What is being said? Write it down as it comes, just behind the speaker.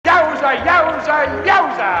Yowza,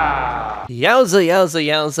 yowza! Yowza, yowza,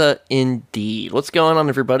 yowza, indeed. What's going on,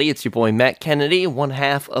 everybody? It's your boy, Matt Kennedy, one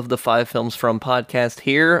half of the Five Films From podcast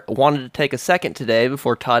here. Wanted to take a second today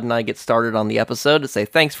before Todd and I get started on the episode to say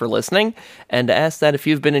thanks for listening, and to ask that if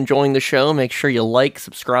you've been enjoying the show, make sure you like,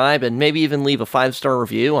 subscribe, and maybe even leave a 5-star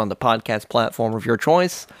review on the podcast platform of your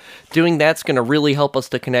choice. Doing that's going to really help us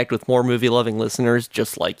to connect with more movie-loving listeners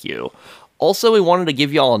just like you. Also, we wanted to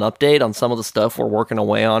give y'all an update on some of the stuff we're working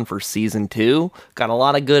away on for Season 2. Got a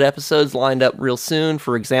lot of good episodes lined up real soon.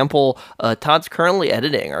 For example, Todd's currently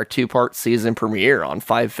editing our 2-part season premiere on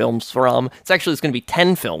 5 films from. It's going to be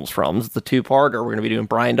 10 films from. It's the 2-parter. We're going to be doing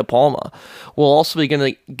Brian De Palma. We'll also be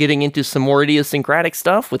getting into some more idiosyncratic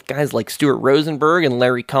stuff with guys like Stuart Rosenberg and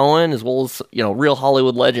Larry Cohen, as well as, real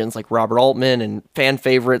Hollywood legends like Robert Altman and fan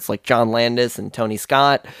favorites like John Landis and Tony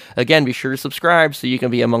Scott. Again, be sure to subscribe so you can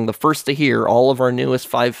be among the first to hear all of our newest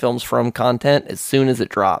 5 films from content as soon as it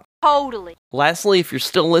drops. Totally. Lastly, if you're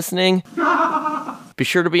still listening, be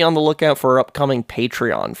sure to be on the lookout for our upcoming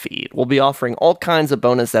Patreon feed. We'll be offering all kinds of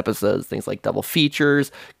bonus episodes, things like double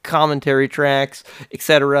features, commentary tracks,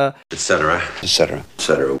 etc.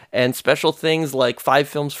 And special things like 5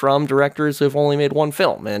 films from directors who have only made 1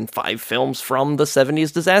 film, and 5 films from the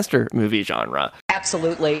 70s disaster movie genre.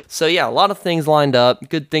 Absolutely. So yeah, a lot of things lined up,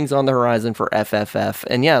 good things on the horizon for FFF,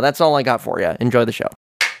 and yeah, that's all I got for you. Enjoy the show.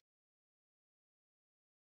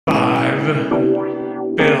 5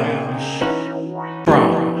 films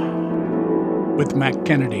from. With Matt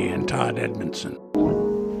Kennedy and Todd Edmondson.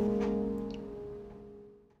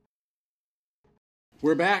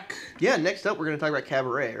 We're back. Yeah, next up we're going to talk about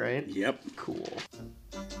Cabaret, right? Yep. Cool.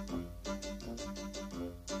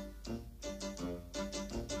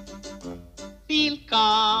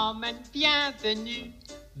 Willkommen, bienvenue,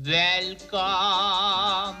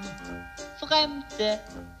 welcome. Fremde,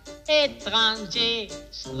 étranger,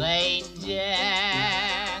 stranger.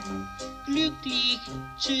 Glücklich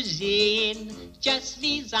zu sehen, just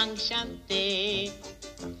vis enchanté.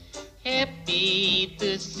 Happy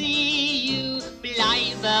to see you,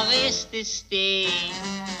 bleibe reste stay.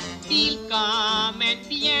 Willkommen,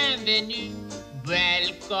 bienvenue,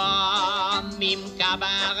 welcome im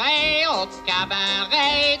Cabaret, au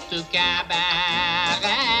Cabaret, to Cabaret.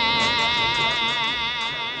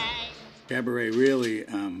 Cabaret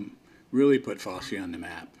really put Fosse on the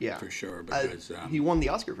map, for sure. Because he won the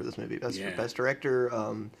Oscar for this movie, best director.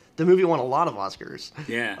 The movie won a lot of Oscars.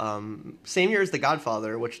 Yeah. Same year as The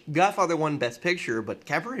Godfather, which Godfather won Best Picture, but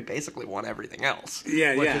Cabaret basically won everything else. Which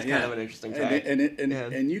is kind of an interesting fact.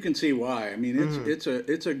 And you can see why. I mean, it's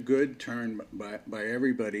a good turn by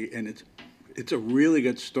everybody, and it's a really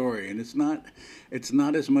good story, and it's not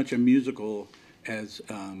as much a musical as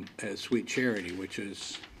Sweet Charity, which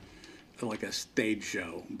is like a stage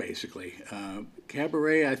show, basically.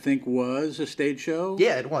 Cabaret, I think, was a stage show.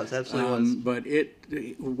 Yeah, it was. Absolutely was. But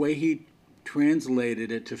the way he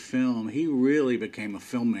translated it to film, he really became a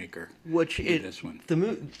filmmaker. This one.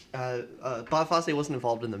 Bob Fosse wasn't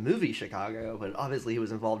involved in the movie Chicago, but obviously he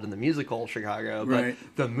was involved in the musical Chicago. But right.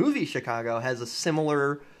 The movie Chicago has a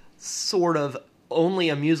similar sort of only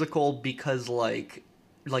a musical because like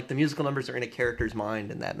the musical numbers are in a character's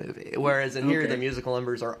mind in that movie. Whereas in here, the musical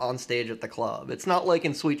numbers are on stage at the club. It's not like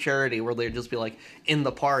in Sweet Charity where they'd just be like in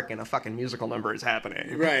the park and a fucking musical number is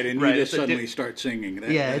happening. Right, and you just suddenly start singing.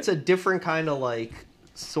 It's a different kind of like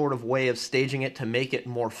sort of way of staging it to make it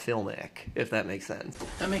more filmic, if that makes sense.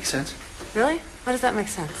 That makes sense. Really? Why does that make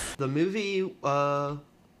sense? The movie,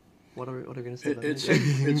 what are we going to say about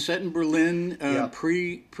it's set in Berlin,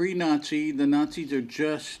 pre-Nazi. The Nazis are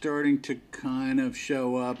just starting to kind of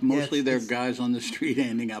show up. Mostly they're guys on the street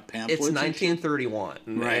handing out pamphlets. It's 1931.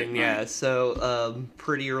 Right. So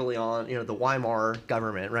pretty early on, the Weimar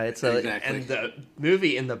government, right? So, exactly. And the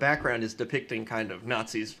movie in the background is depicting kind of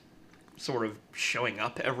Nazis sort of showing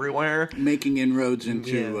up everywhere. Making inroads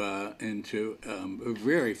into a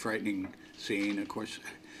very frightening scene, of course.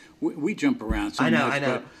 We jump around so much. I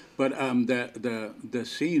know. But the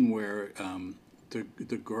scene where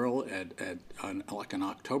the girl at like an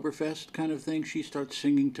Oktoberfest kind of thing, she starts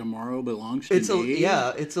singing "Tomorrow Belongs to Me."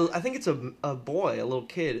 I think it's a boy, a little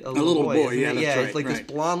kid, a little boy. Yeah, that's right. It's like this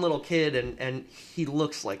blonde little kid, and he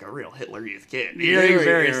looks like a real Hitler Youth kid.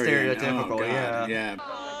 Very stereotypical. Oh, God. Yeah.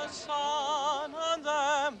 The sun on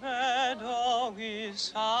the meadow is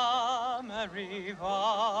summery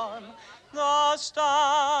warm. The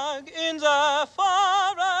stag in the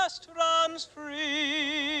forest runs free,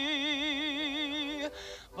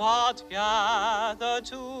 but gather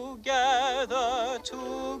together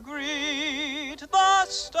to greet the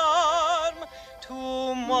storm.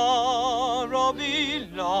 Tomorrow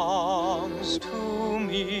belongs to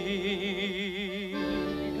me.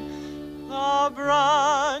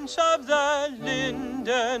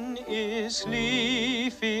 garden is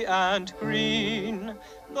leafy and green.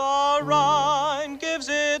 The Rhine gives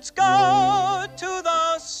its gold to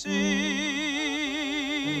the sea.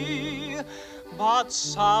 But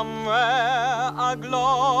somewhere a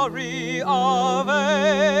glory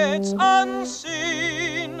awaits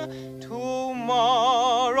unseen.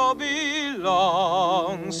 Tomorrow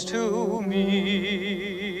belongs to me.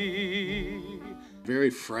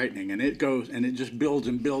 Very frightening, and it goes and it just builds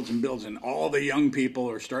and builds and builds, and all the young people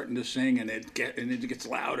are starting to sing, and it gets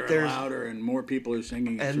louder and louder, and more people are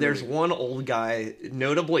singing. And there's one old guy,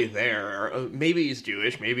 notably there. Maybe he's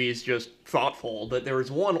Jewish, maybe he's just thoughtful, but there was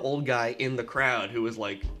one old guy in the crowd who was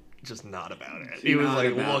like just not about it. He was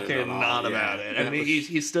like looking not about it. I mean,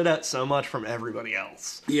 he stood out so much from everybody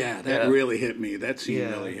else. Yeah, that really hit me. That scene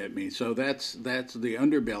really hit me. So that's the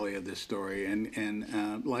underbelly of this story.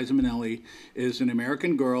 And Liza Minnelli is an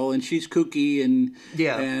American girl, and she's kooky and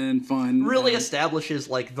fun. Really establishes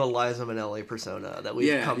like the Liza Minnelli persona that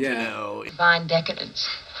we've come to know. Divine decadence.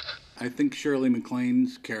 I think Shirley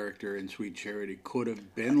MacLaine's character in Sweet Charity could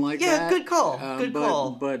have been like that. Yeah, good call. Good call.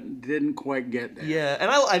 But didn't quite get there. Yeah, and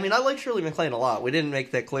I mean, I like Shirley MacLaine a lot. We didn't make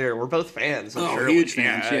that clear. We're both fans of Shirley. Huge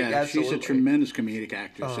fans, yeah. She's a tremendous comedic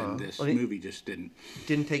actress, and this movie just didn't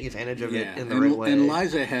take advantage of it in the right way. And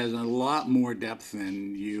Liza has a lot more depth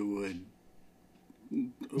than you would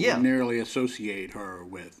ordinarily associate her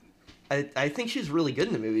with. I think she's really good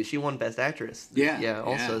in the movie. She won Best Actress.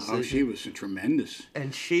 Also. So she was tremendous.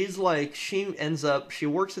 And she's like, she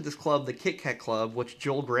works at this club, the Kit Kat Club, which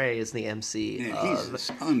Joel Grey is the MC of.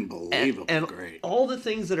 He's unbelievably and great. All the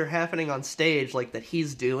things that are happening on stage, like that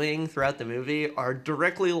he's doing throughout the movie, are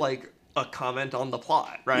directly like a comment on the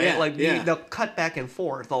plot, right? They'll cut back and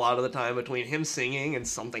forth a lot of the time between him singing and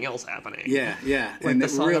something else happening. Yeah. Like and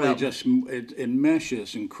it really it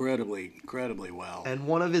meshes incredibly well. And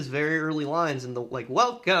one of his very early lines in the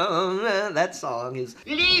welcome, that song is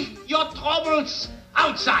Leave your troubles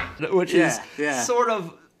outside. Which is sort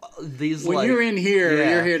of these when you're in here,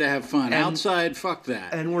 you're here to have fun. Outside, fuck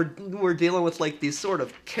that. And we're dealing with like these sort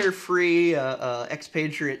of carefree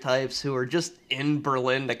expatriate types who are just in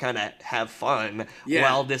Berlin to kind of have fun.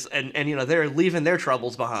 While this and they're leaving their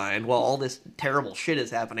troubles behind while all this terrible shit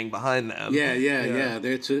is happening behind them. Yeah.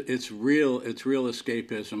 It's real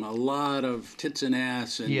escapism. A lot of tits and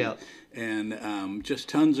ass and just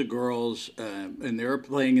tons of girls, and they're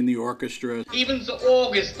playing in the orchestra. Even the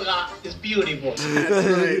orchestra is beautiful. That's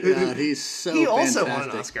right. God, he's so He fantastic. also won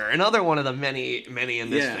an Oscar. Another one of the many in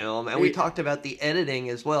this film. And we talked about the editing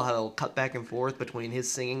as well, how it'll cut back and forth between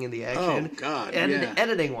his singing and the action. Oh, God, and the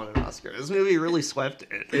editing won an Oscar. This movie really swept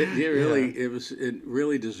it. It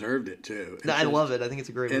really deserved it, too. I love it. I think it's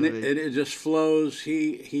a great movie. And it just flows.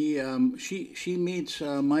 She meets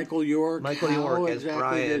Michael York. Michael York as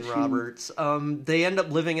Brian Roberts. They end up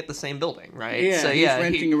living at the same building, right? Yeah, he's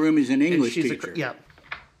renting a room. He's an English teacher.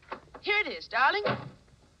 Here it is, darling.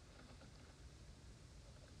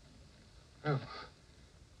 Oh.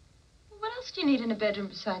 What else do you need in a bedroom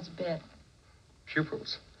besides a bed?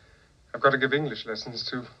 Pupils. I've got to give English lessons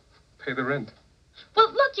to pay the rent.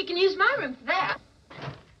 Well, look, you can use my room for that.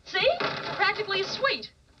 See? Practically a suite.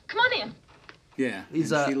 Come on in. Yeah,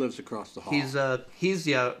 she lives across the hall.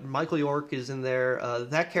 Michael York is in there.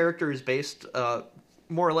 That character is based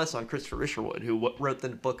more or less on Christopher Isherwood, who wrote the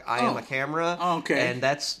book I Am a Camera. Oh, okay. And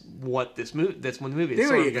that's what the movie is. There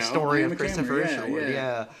sort you of the go. story I Am of a Christopher Camera. Isherwood.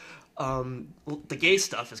 Yeah. The gay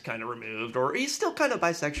stuff is kind of removed, or he's still kind of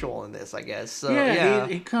bisexual in this, I guess. So,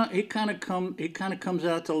 he kind of comes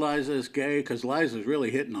out to Liza as gay because Liza's really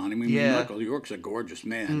hitting on him. I mean, Michael York's a gorgeous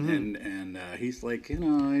man, and he's like, he's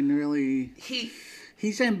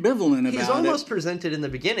ambivalent about it. He's almost presented in the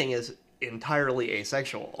beginning as entirely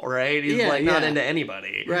asexual, right? He's not into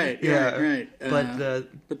anybody, right?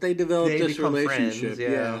 But they develop this relationship,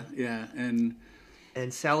 friends,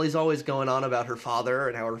 And Sally's always going on about her father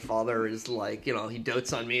and how her father is like, he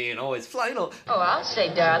dotes on me and always Oh, I'll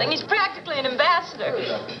say, darling, he's practically an ambassador.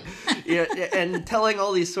 and telling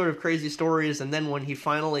all these sort of crazy stories. And then when he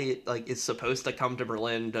finally is supposed to come to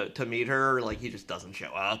Berlin to meet her, he just doesn't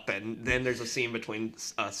show up. And then there's a scene between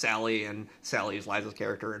Sally and Sally's Liza's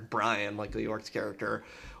character and Brian, Michael York's character,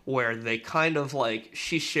 where they kind of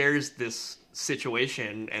she shares this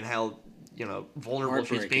situation and how vulnerable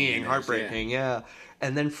she's being, heartbreaking,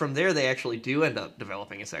 and then from there they actually do end up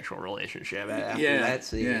developing a sexual relationship after that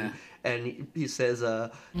scene. And he says,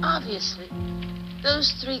 obviously,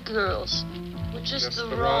 those three girls were just the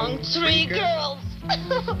wrong three girls.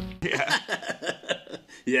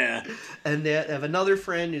 Yeah. And they have another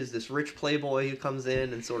friend who's this rich playboy who comes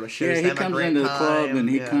in and sort of shows them a great time. Yeah, he comes into the club and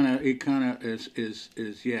he kind of is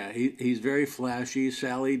he's very flashy.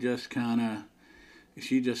 Sally just kind of,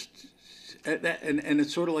 and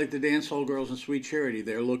it's sort of like the dance hall girls in Sweet Charity.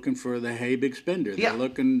 They're looking for the hey big spender.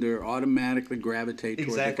 They're automatically gravitate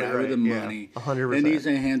toward the guy with the money. 100%. And he's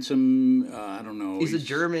a handsome, I don't know. He's a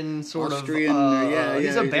German sort Austrian, of,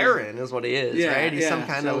 he's a baron is what he is, right? He's some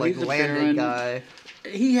kind of like landed guy.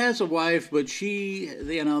 He has a wife, but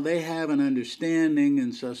they have an understanding,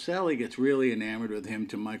 and so Sally gets really enamored with him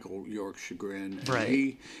to Michael York's chagrin. And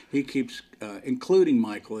right. He keeps including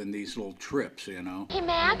Michael in these little trips, Hey,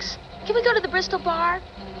 Max, can we go to the Bristol bar?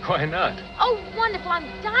 Why not? Oh, wonderful. I'm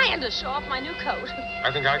dying to show off my new coat.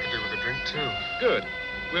 I think I could do with a drink, too. Good.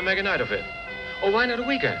 We'll make a night of it. Or why not a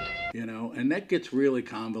weekend? And that gets really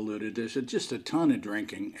convoluted. There's just a ton of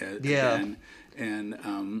drinking. And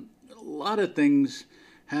a lot of things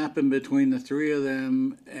happen between the three of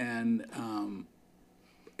them, and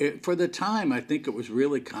for the time, I think it was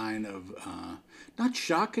really kind of not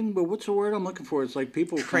shocking, but what's the word I'm looking for? It's like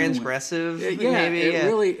people transgressive.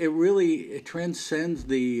 It really transcends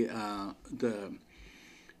the.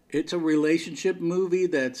 It's a relationship movie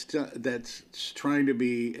that's trying to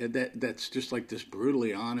be that's just like this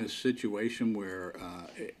brutally honest situation where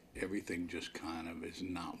everything just kind of is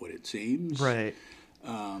not what it seems. Right.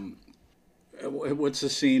 What's the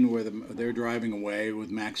scene where they're driving away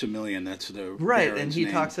with Maximilian? That's the right, and he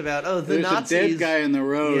talks about the Nazis. There's a dead guy in the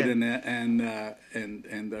road, and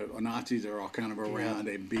the Nazis are all kind of around.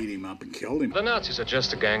 They beat him up and killed him. The Nazis are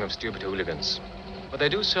just a gang of stupid hooligans, but they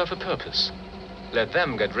do serve a purpose. Let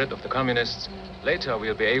them get rid of the communists. Later,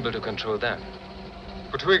 we'll be able to control them.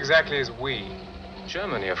 But who exactly is we?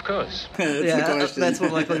 Germany, of course. That's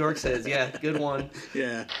what Michael York says. Yeah, good one.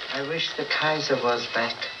 Yeah. I wish the Kaiser was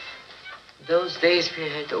back. Those days we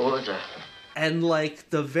had order. And like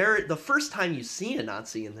the first time you see a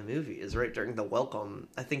Nazi in the movie is right during the welcome.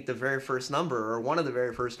 I think the very first number or one of the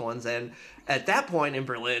very first ones. And at that point in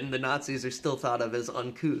Berlin, the Nazis are still thought of as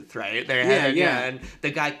uncouth, right? And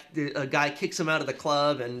a guy kicks him out of the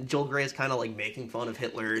club, and Joel Grey's kind of like making fun of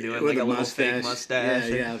Hitler, doing like a little fake mustache.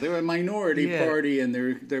 Yeah. They're a minority party, and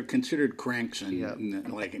they're considered cranks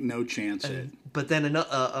and like no chance at. But then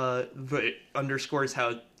it underscores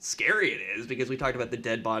how scary it is, because we talked about the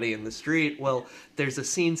dead body in the street. Well, there's a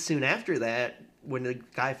scene soon after that when the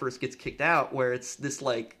guy first gets kicked out where it's this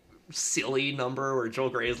like silly number where Joel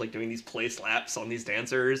Grey is like doing these play slaps on these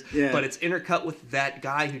dancers, but it's intercut with that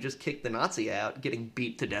guy who just kicked the Nazi out getting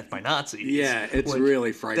beat to death by Nazis. Yeah, it's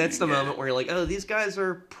really frightening. That's the moment where you're like, oh, these guys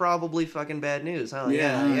are probably fucking bad news, huh?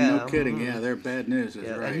 No kidding. Yeah, they're bad news.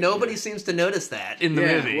 Right. And nobody seems to notice that in the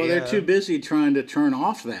movie. Well, they're too busy trying to turn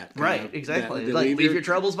off that. Exactly. Like, leave your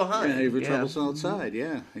troubles behind. Leave your troubles outside.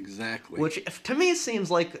 Yeah, exactly. Which to me seems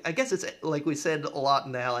like, I guess it's like we said a lot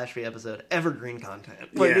in the Hal Ashby episode, evergreen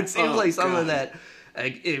content. Like it seems like something that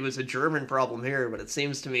it was a German problem here, but it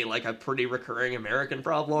seems to me like a pretty recurring American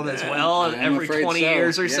problem as well. Every 20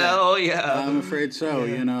 years or so. Yeah, I'm afraid so.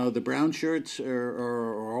 The brown shirts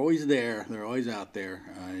are always there. They're always out there.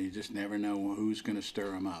 You just never know who's going to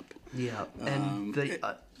stir them up. Yeah, and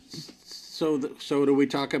So do we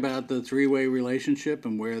talk about the three-way relationship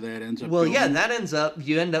and where that ends up? Well, going? That ends up.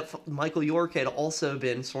 You end up. Michael York had also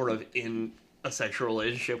been sort of in a sexual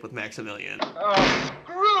relationship with Maximilian. Oh,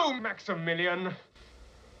 screw Maximilian!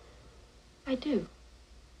 I do.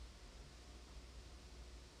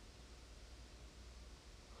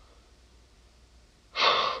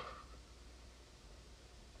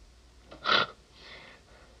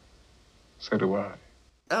 So do I.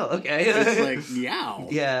 Oh, okay. It's like, yow.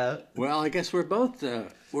 Yeah. Well, I guess we're both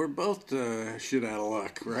shit out of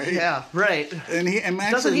luck, right? Yeah, right. And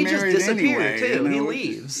Max doesn't he just disappear anyway, too? He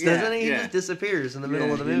leaves, doesn't he? He just disappears in the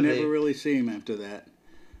middle of the movie. You never really see him after that.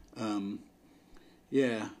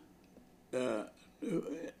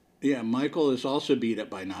 Michael is also beat up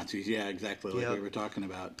by Nazis. Yeah, exactly, like we were talking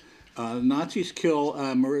about. Nazis kill.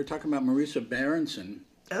 We were talking about Marisa Berenson.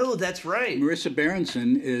 Oh, that's right. Marisa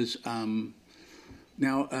Berenson is.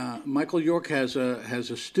 Now, Michael York has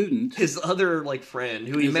a student. His other friend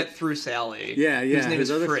who he met through Sally. Yeah. His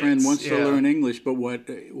other Fritz. friend wants to learn English, but what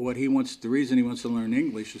he wants, the reason he wants to learn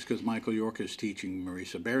English is because Michael York is teaching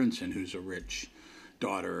Marisa Berenson, who's a rich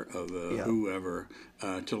daughter of whoever,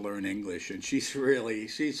 to learn English, and she's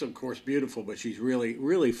of course beautiful, but she's really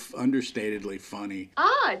understatedly funny.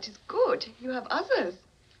 Ah, it is good. You have others.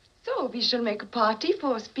 So we shall make a party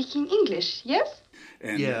for speaking English, yes?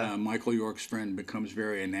 And Michael York's friend becomes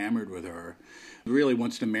very enamored with her, really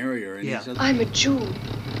wants to marry her. And he says, I'm a Jew.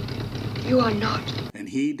 You are not. And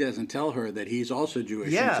he doesn't tell her that he's also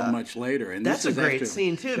Jewish until much later. And that's this is a great after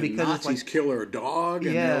scene too, the because Nazis it's like, kill her dog,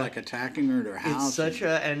 and they're like attacking her at her house. It's such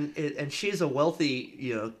and she's a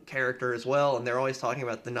wealthy character as well, and they're always talking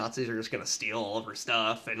about the Nazis are just going to steal all of her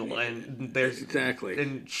stuff, and there's exactly.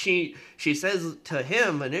 And she says to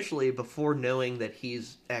him initially, before knowing that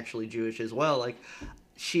he's actually Jewish as well, like,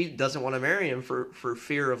 she doesn't want to marry him for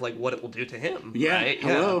fear of like what it will do to him. Yeah. Right?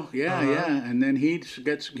 Hello. Yeah. And then he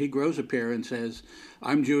grows a pair and says,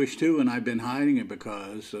 "I'm Jewish too, and I've been hiding it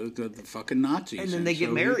because of the fucking Nazis." And then they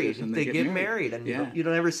get married. They get married, and you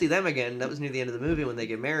don't ever see them again. That was near the end of the movie when they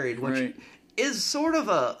get married, which is sort of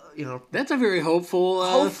a that's a very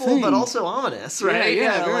hopeful thing. But also ominous, right?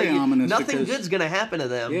 Yeah, very ominous. Nothing good's gonna happen to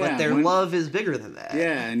them, but their love is bigger than that.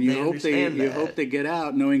 Yeah, and you hope they get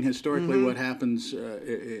out, knowing historically what happens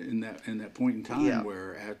in that point in time,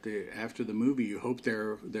 where after the movie, you hope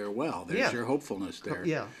they're well. There's your hopefulness there.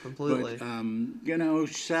 Yeah, completely.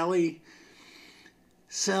 But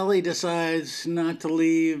Sally decides not to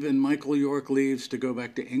leave, and Michael York leaves to go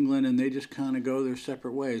back to England, and they just kind of go their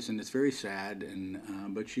separate ways, and it's very sad. And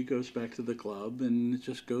but she goes back to the club, and it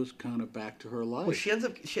just goes kind of back to her life. Well, she ends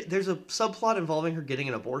up. There's a subplot involving her getting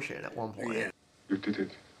an abortion at one point. Yeah. You did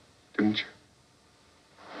it, didn't you?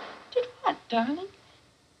 Did what, darling?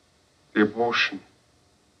 The abortion.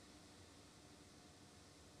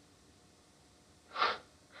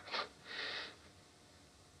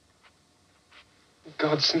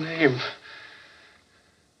 God's name.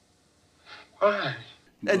 Why?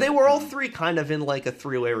 And they were all three kind of in like a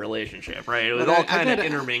three-way relationship, right? It was all kind of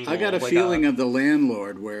intermingled. I got a feeling of The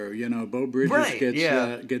Landlord, where Bo Bridges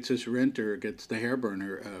gets his renter, gets the hair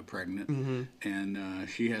burner pregnant, and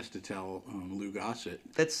she has to tell Lou Gossett.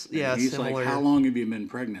 That's he's similar. Like, how long have you been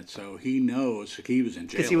pregnant? So he knows he was in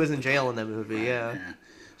jail. Because he was in jail in that movie, yeah.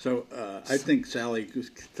 So I think Sally,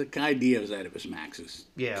 the idea was that it was Max's.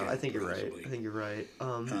 Yeah, I think you're right.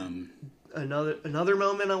 Another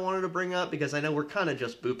moment I wanted to bring up, because I know we're kind of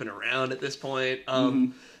just booping around at this point.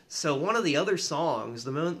 So one of the other songs,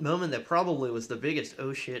 the moment that probably was the biggest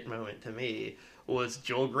oh shit moment to me, was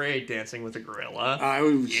Joel Grey dancing with a gorilla.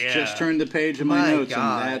 I just turned the page of my notes, and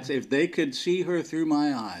that's If They Could See Her Through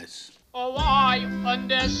My Eyes. Oh, I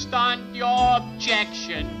understand your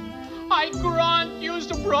objection. I grant you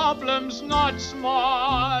the problem's not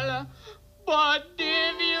small. But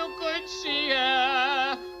if you could see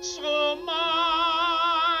her through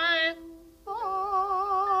my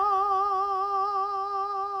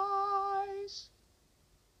eyes,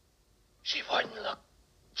 she wouldn't look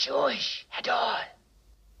Jewish at all.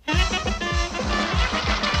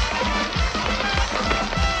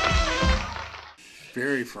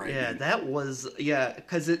 Very frightening. Yeah, that was,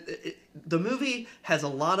 because the movie has a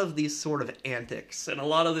lot of these sort of antics and a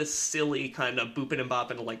lot of this silly kind of booping and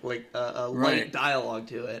bopping, like light dialogue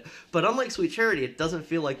to it. But unlike Sweet Charity, it doesn't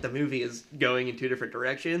feel like the movie is going in two different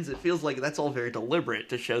directions. It feels like that's all very deliberate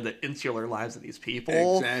to show the insular lives of these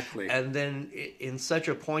people. Exactly. And then in such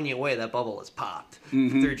a poignant way, that bubble is popped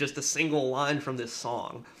through just a single line from this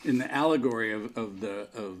song. In the allegory of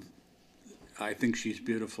I think she's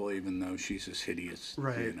beautiful, even though she's this hideous,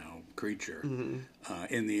 creature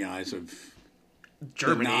in the eyes of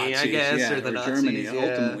Germany, the Nazis, I guess, or the Nazis. Germany,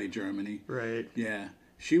 ultimately Germany. Right. Yeah.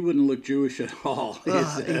 She wouldn't look Jewish at all.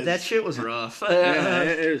 That shit was rough.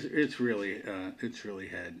 It's really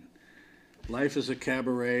had. Life is a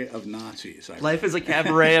cabaret of Nazis. Life is a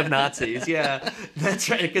cabaret of Nazis. Yeah,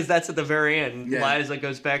 that's right. Because that's at the very end. Yeah. Liza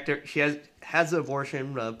goes back to she has an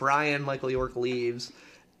abortion. Brian Michael York leaves.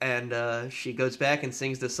 And she goes back and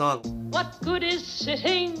sings the song. What good is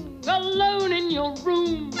sitting alone in your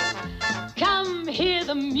room? Come hear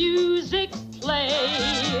the music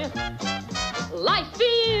play. Life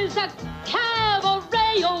is a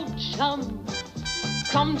cabaret, old chum.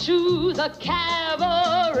 Come to the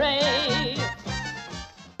cabaret.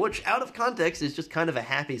 Which, out of context, is just kind of a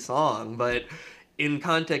happy song, but in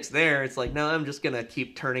context there, it's like, no, I'm just going to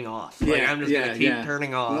keep turning off. I'm just going to keep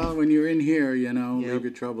turning off. Well, when you're in here, leave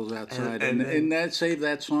your troubles outside. And that saved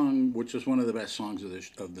that song, which was one of the best songs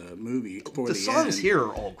of the movie for the songs end. here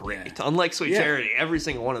are all great. Yeah. Unlike Sweet Charity, every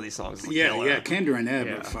single one of these songs is a killer. Yeah, Kendra and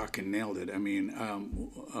Ebb fucking nailed it. I mean,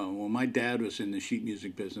 when my dad was in the sheet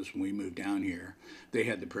music business when we moved down here, they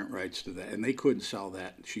had the print rights to that, and they couldn't sell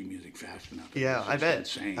that sheet music fast enough. Yeah, I bet.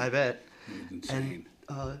 Insane. I bet. It was insane.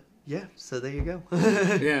 And, yeah, so there you go.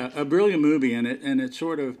 Yeah, a brilliant movie, and it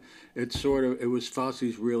was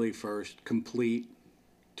Fosse's really first complete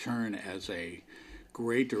turn as a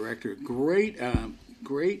great director, great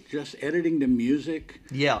great, just editing the music.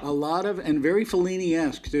 Yeah. A lot of, and very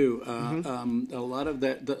Fellini-esque too. A lot of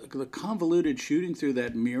that, the convoluted shooting through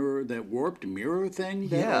that mirror, that warped mirror thing.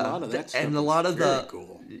 Yeah. A lot of that stuff. And a lot of very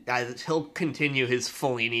cool. He'll continue his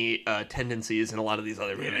Fellini tendencies in a lot of these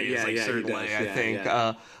other movies. Certainly, I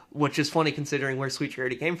think. Which is funny considering where Sweet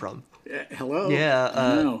Charity came from. Hello. Yeah.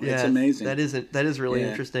 I know. It's amazing. That is really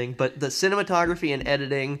interesting. But the cinematography and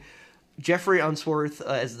editing, Jeffrey Unsworth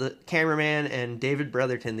as the cameraman and David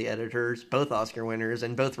Brotherton, the editors, both Oscar winners,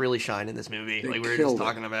 and both really shine in this movie. Like we were just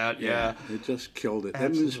talking about. Yeah. It just killed it.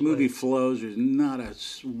 Absolutely. This movie flows. There's not a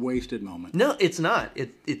wasted moment. No, it's not.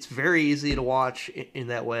 It's very easy to watch in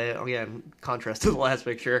that way. Again, contrast to the last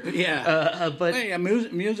picture. Yeah. But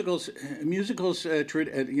musicals,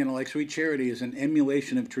 like Sweet Charity is an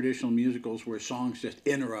emulation of traditional musicals where songs just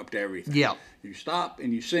interrupt everything. Yeah. You stop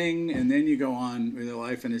and you sing and then you go on with your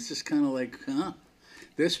life, and it's just kind of like,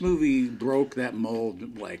 this movie broke that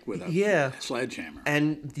mold like with a sledgehammer.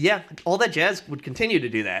 And All That Jazz would continue to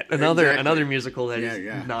do that. Another musical that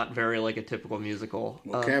is not very like a typical musical.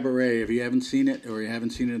 Well, Cabaret, if you haven't seen it or you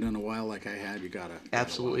haven't seen it in a while like I have, you gotta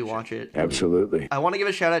absolutely watch it. Absolutely. I want to give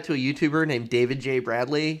a shout out to a YouTuber named David J.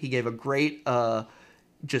 Bradley. He gave a great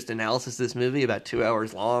just analysis of this movie, about 2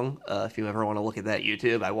 hours long. If you ever want to look at that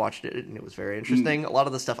YouTube, I watched it and it was very interesting. A lot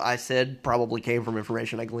of the stuff I said probably came from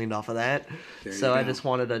information I gleaned off of that. So I just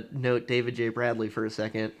wanted to note David J. Bradley for a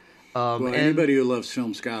second. Anybody who loves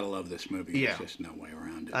film's gotta love this movie. Yeah. There's just no way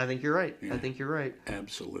around it. I think you're right.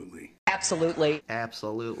 Absolutely. Absolutely.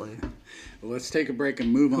 Well, let's take a break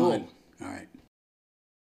and move on. All right.